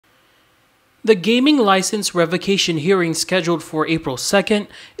The gaming license revocation hearing scheduled for April 2nd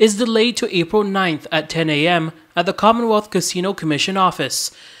is delayed to April 9th at 10 a.m. at the Commonwealth Casino Commission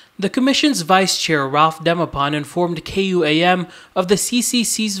office. The Commission's Vice Chair Ralph Demapan informed KUAM of the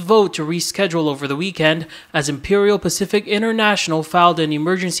CCC's vote to reschedule over the weekend as Imperial Pacific International filed an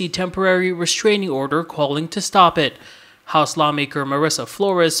emergency temporary restraining order calling to stop it. House lawmaker Marissa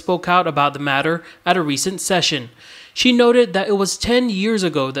Flores spoke out about the matter at a recent session. She noted that it was 10 years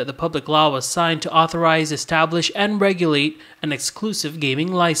ago that the public law was signed to authorize, establish, and regulate an exclusive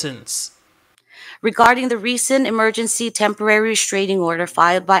gaming license. Regarding the recent emergency temporary restraining order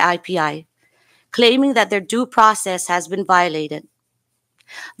filed by IPI, claiming that their due process has been violated,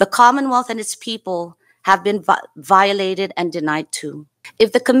 the Commonwealth and its people have been violated and denied too.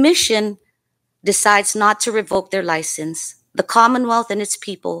 If the Commission decides not to revoke their license, the Commonwealth and its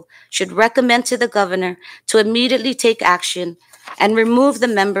people should recommend to the Governor to immediately take action and remove the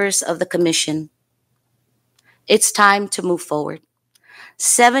members of the Commission. It's time to move forward.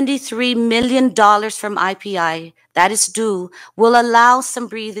 $73 million from IPI that is due will allow some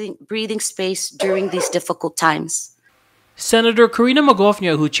breathing space during these difficult times. Senator Karina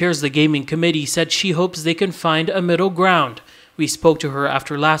Magofnia, who chairs the Gaming Committee, said she hopes they can find a middle ground. We spoke to her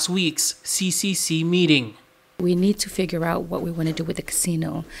after last week's CCC meeting. We need to figure out what we want to do with the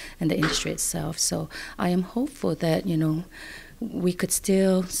casino and the industry itself. So I am hopeful that, we could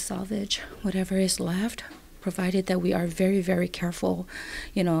still salvage whatever is left, provided that we are very, very careful,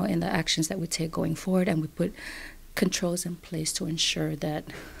 in the actions that we take going forward, and we put controls in place to ensure that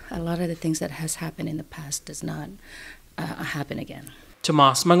a lot of the things that has happened in the past does not happen again.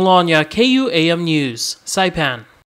 Tomas Manglonia, KUAM News, Saipan.